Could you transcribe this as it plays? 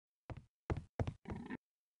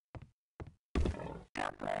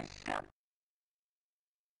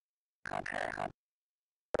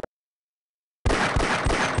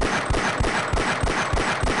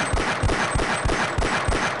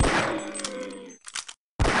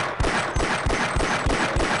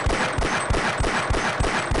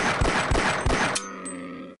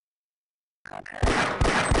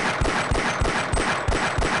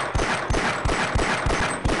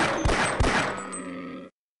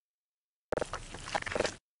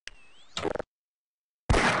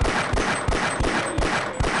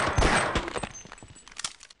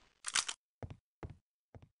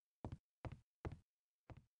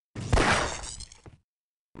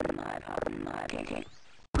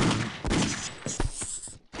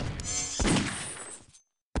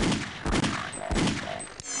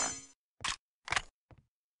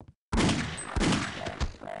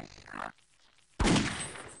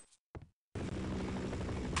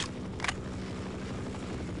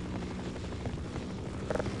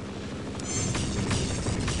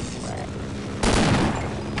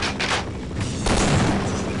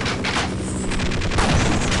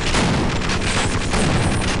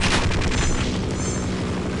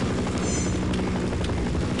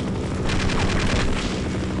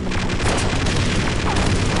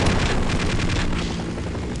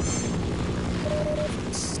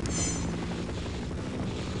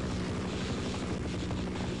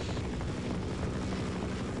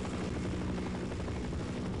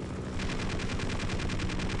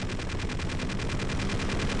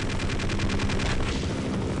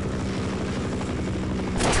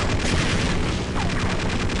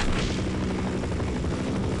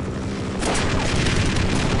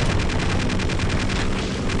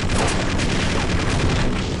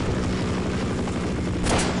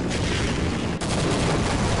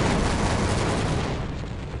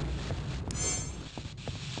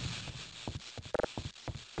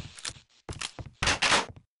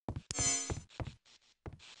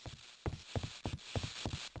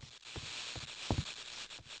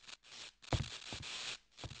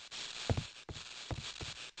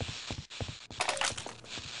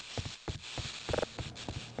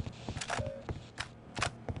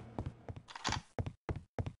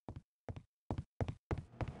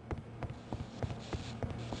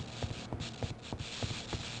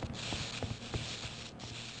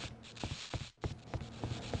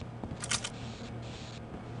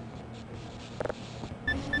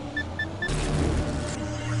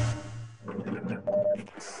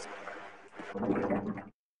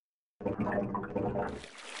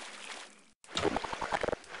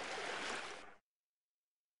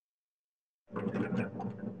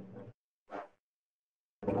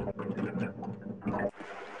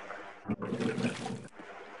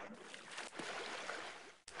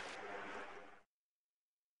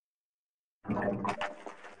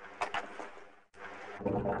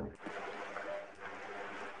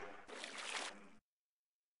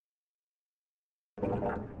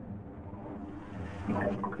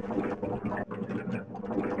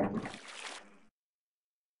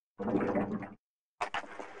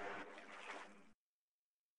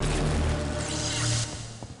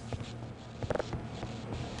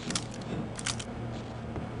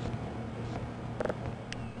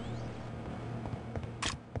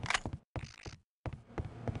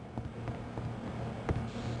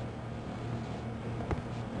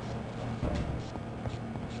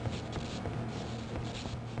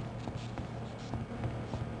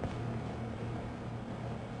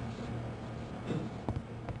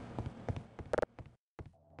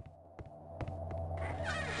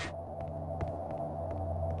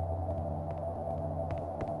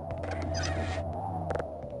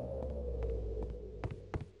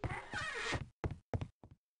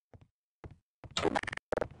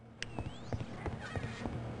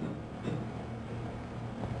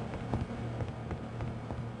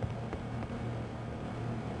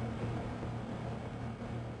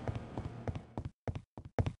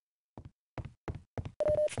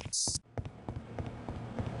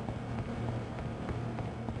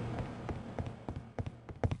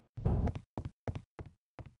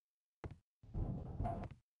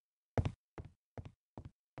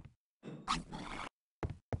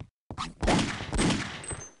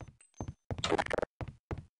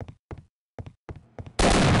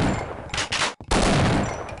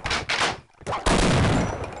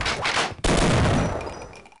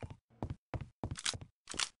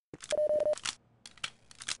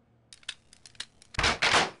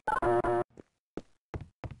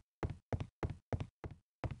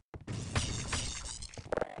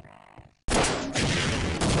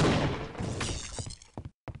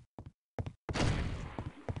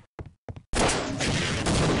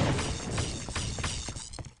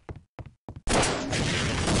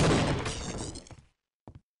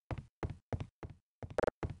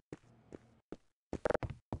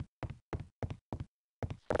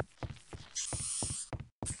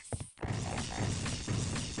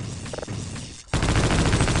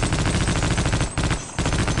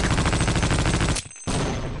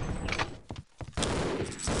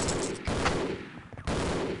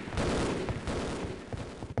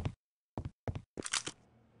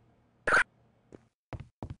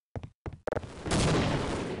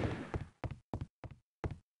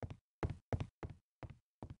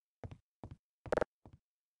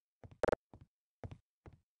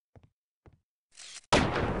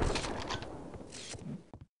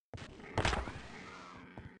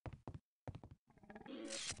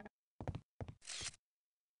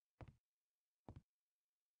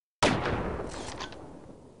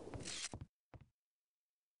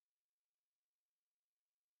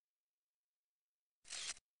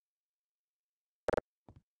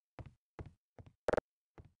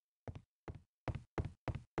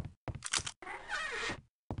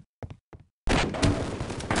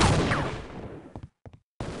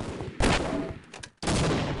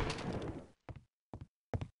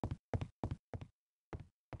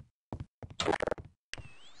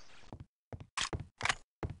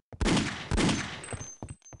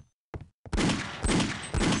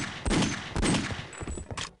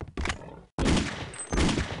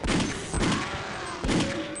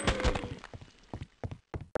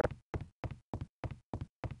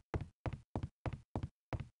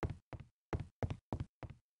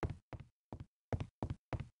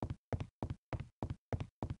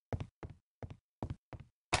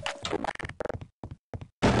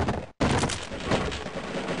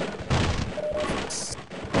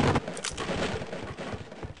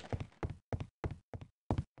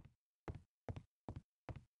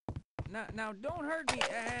Now, don't hurt me,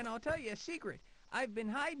 and I'll tell you a secret. I've been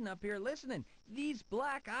hiding up here listening. These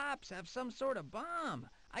black ops have some sort of bomb.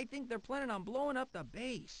 I think they're planning on blowing up the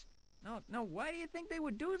base. Now, why do you think they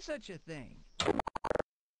would do such a thing?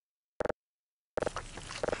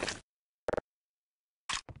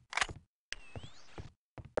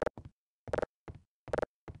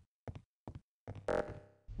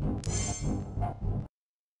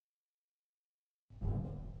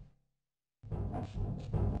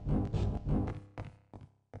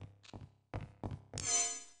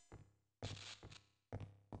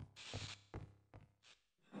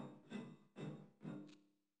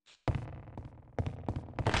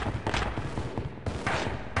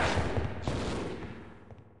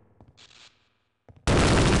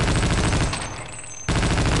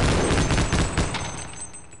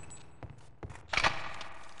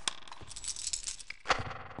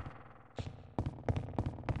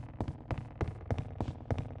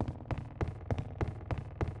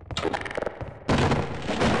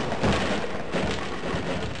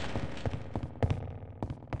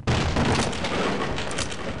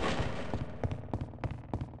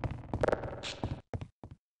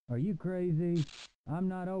 Are you crazy? I'm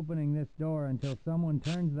not opening this door until someone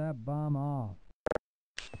turns that bomb off.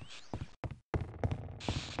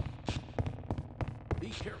 Be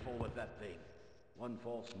careful with that thing. One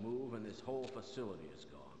false move and this whole facility is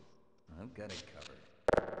gone. I've got it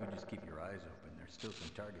covered. You just keep your eyes open. There's still some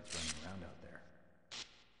targets running around out there.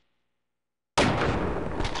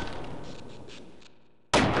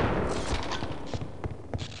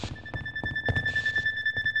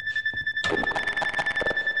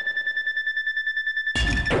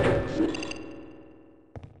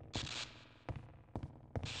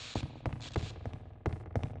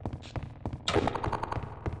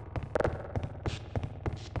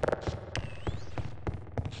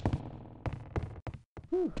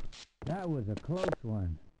 Whew, that was a close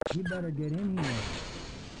one. You better get in here.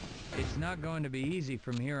 It's not going to be easy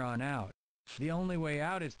from here on out. The only way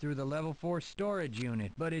out is through the level 4 storage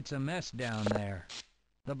unit, but it's a mess down there.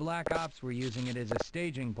 The Black Ops were using it as a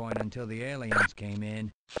staging point until the aliens came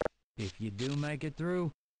in. If you do make it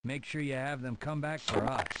through, make sure you have them come back for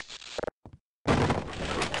us.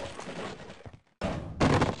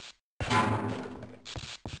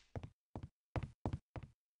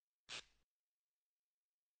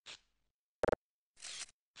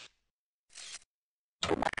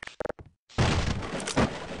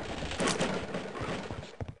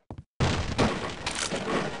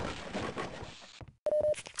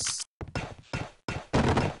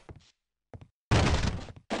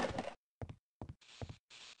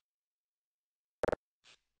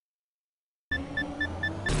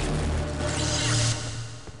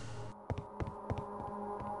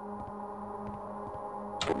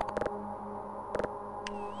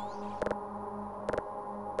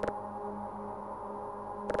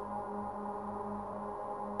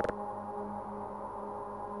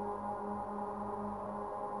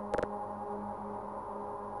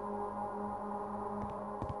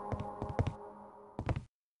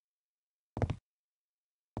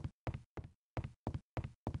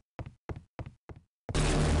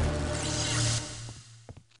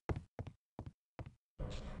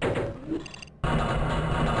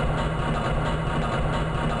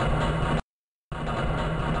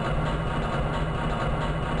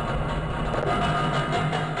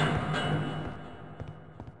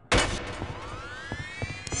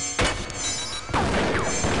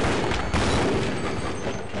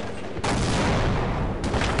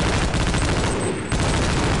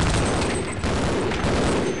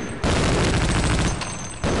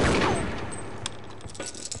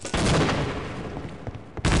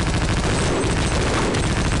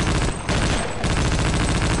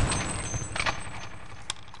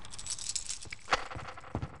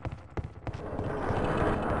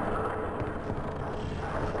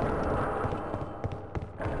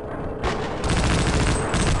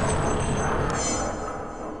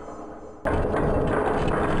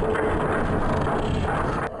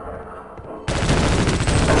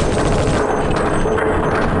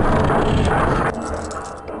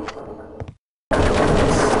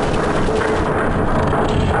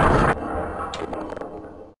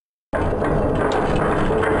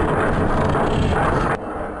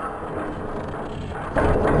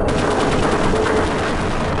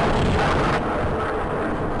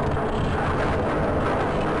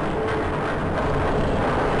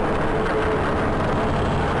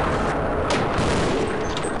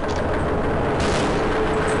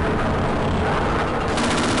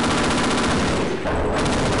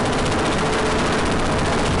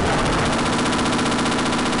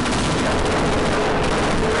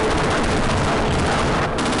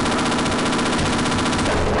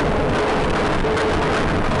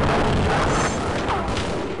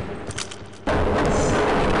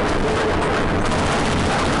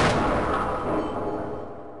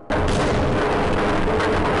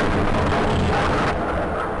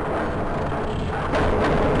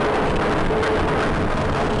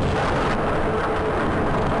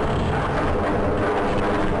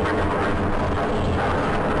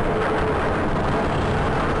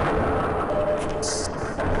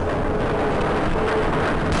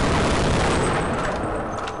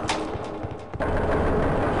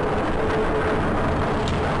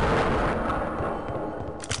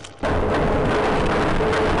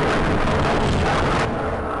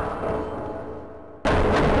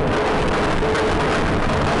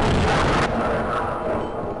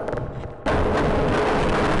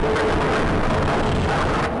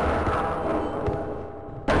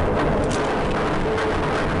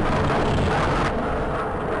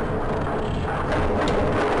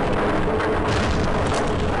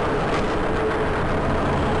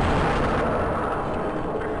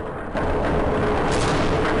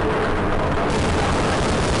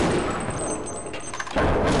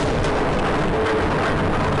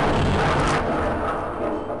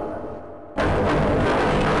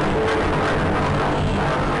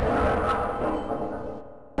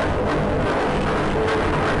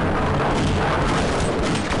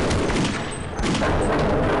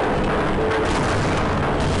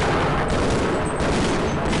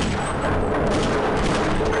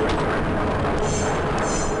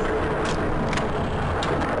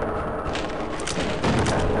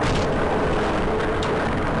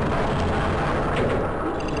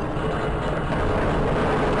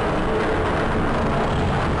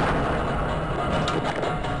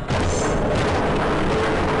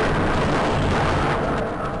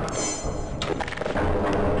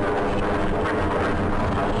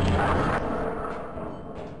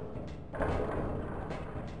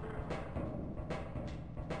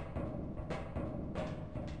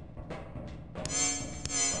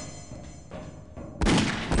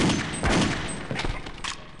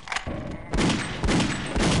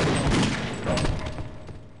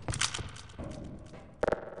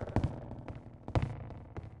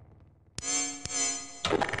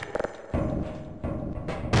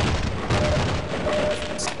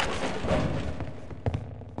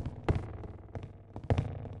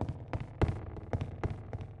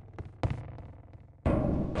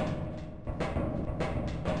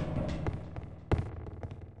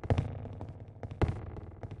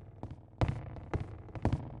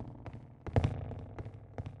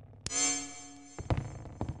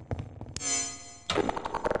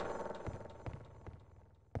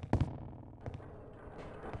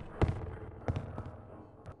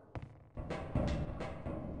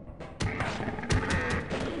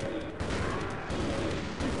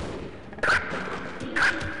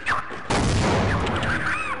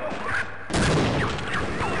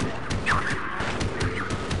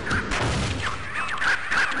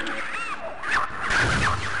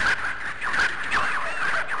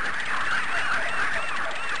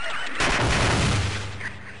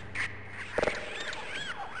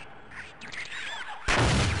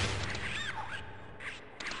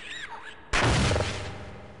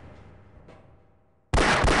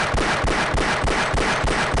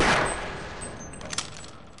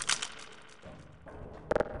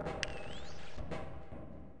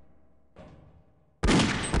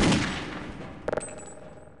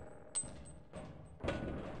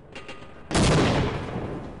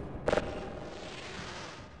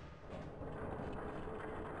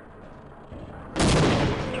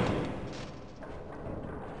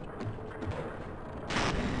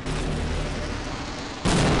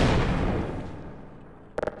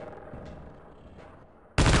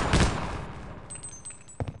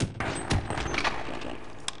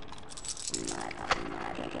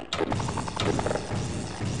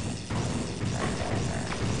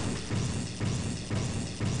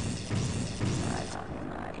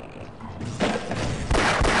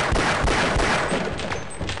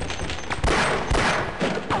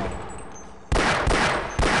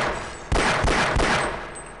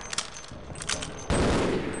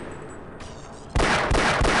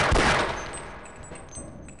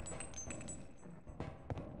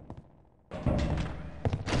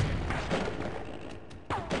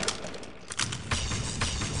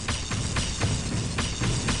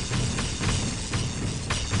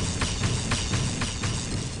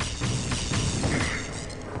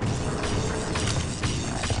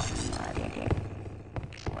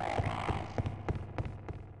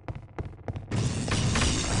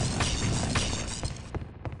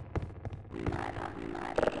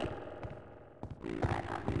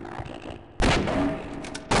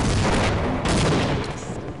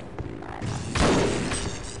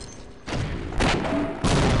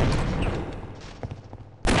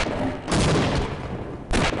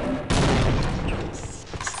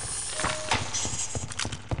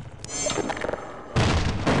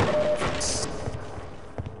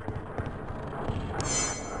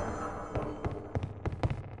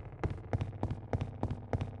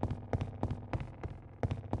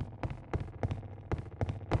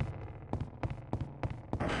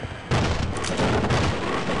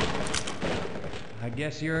 I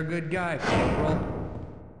guess you're a good guy, Corporal.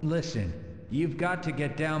 Listen, you've got to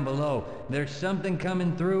get down below. There's something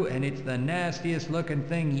coming through, and it's the nastiest looking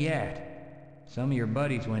thing yet. Some of your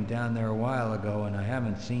buddies went down there a while ago, and I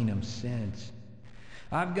haven't seen them since.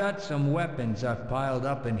 I've got some weapons I've piled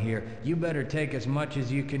up in here. You better take as much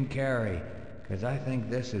as you can carry, 'cause I think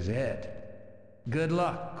this is it. Good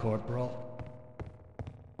luck, Corporal.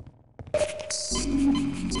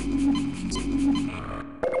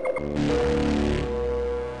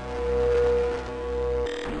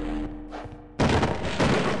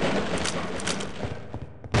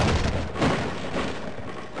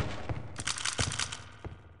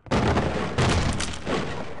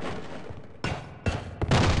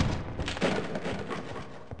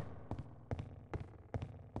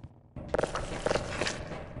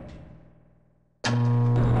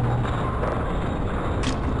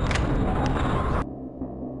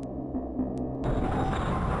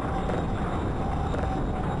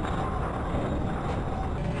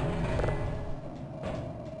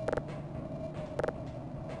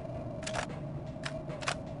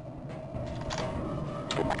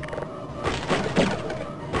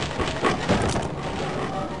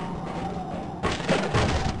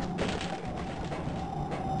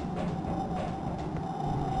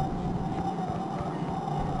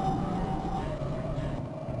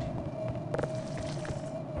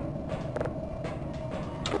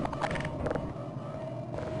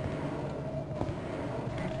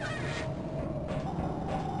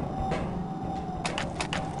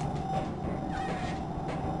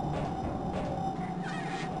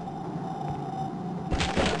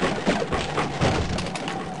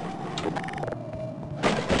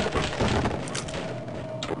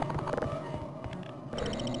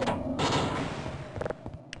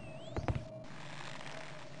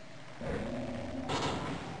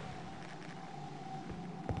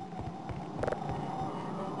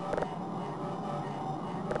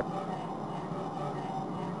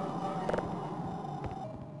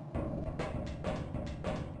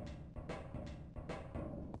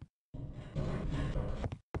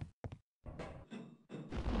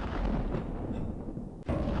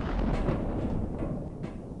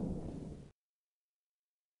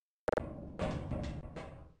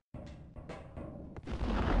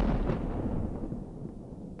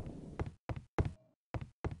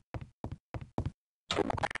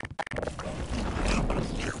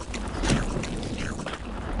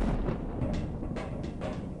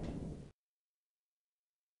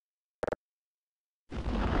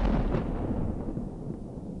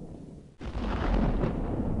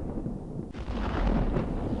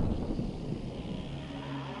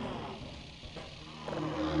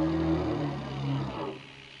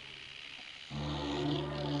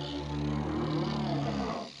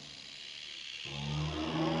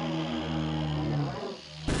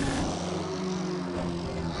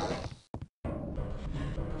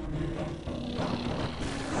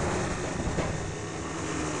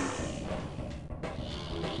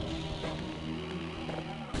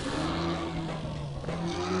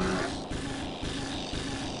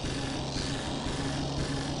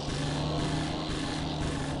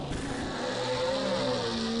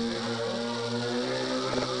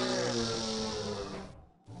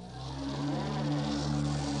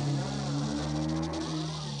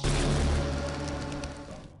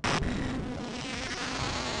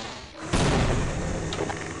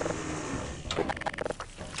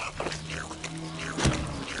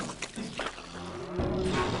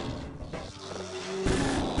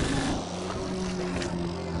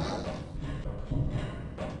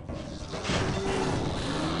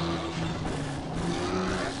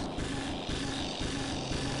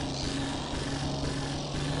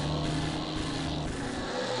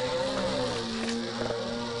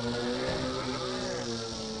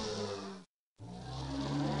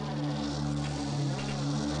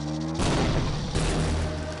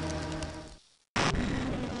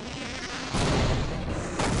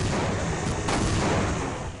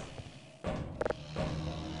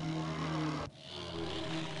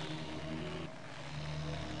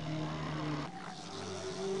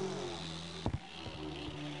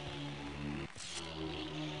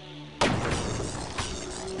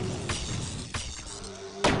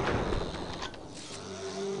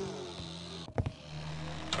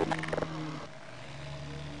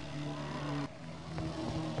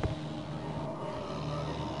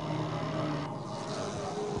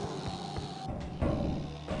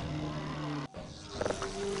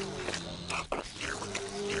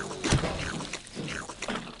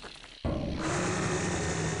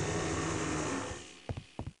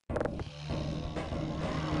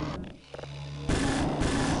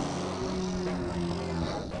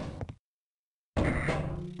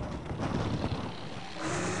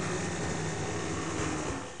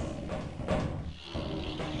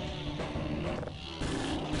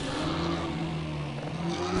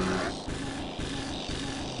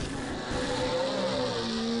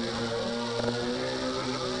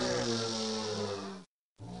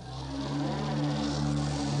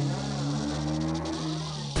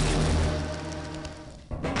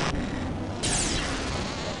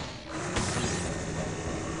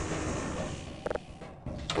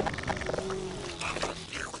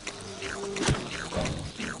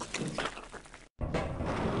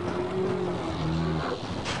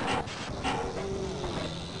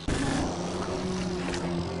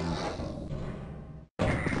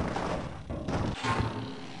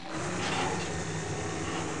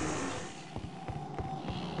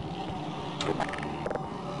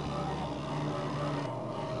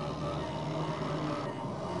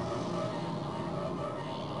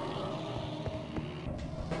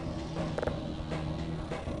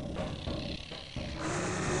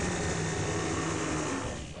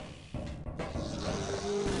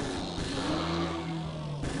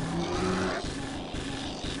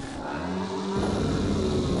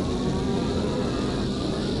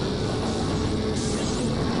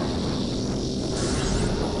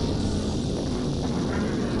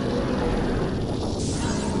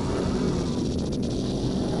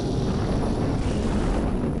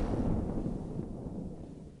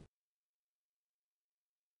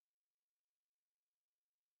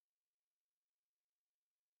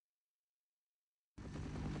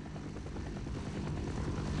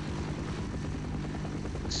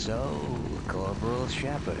 So, Corporal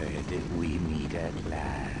Shepherd, we meet at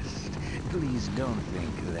last. Please don't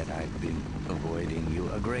think that I've been avoiding you.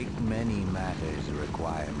 A great many matters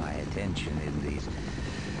require my attention in these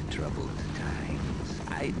troubled times.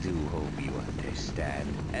 I do hope you understand.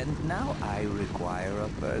 And now I require a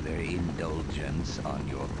further indulgence on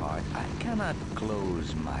your part. I cannot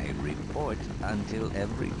close my report until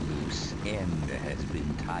every loose end has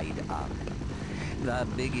been tied up. The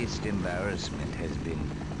biggest embarrassment has been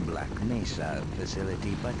Black Mesa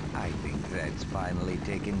facility, but I think that's finally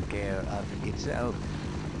taken care of itself.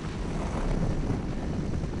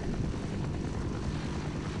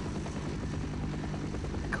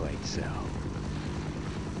 Quite so.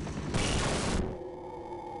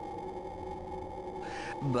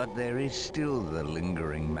 But there is still the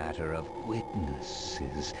lingering matter of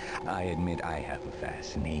witnesses. I admit I have a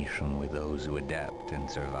fascination with those who adapt and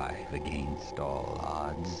survive against all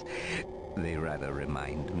odds. They rather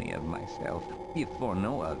remind me of myself. If for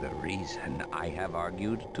no other reason, I have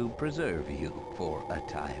argued to preserve you for a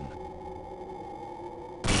time.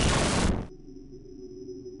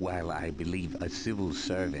 While I believe a civil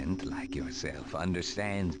servant like yourself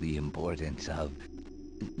understands the importance of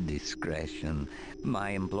discretion,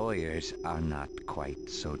 my employers are not quite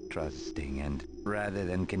so trusting, and rather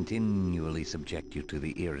than continually subject you to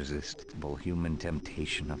the irresistible human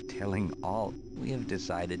temptation of telling all, we have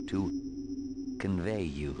decided to convey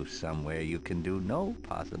you somewhere you can do no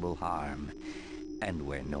possible harm, and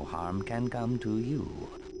where no harm can come to you.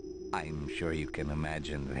 I'm sure you can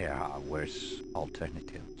imagine there are worse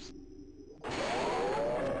alternatives.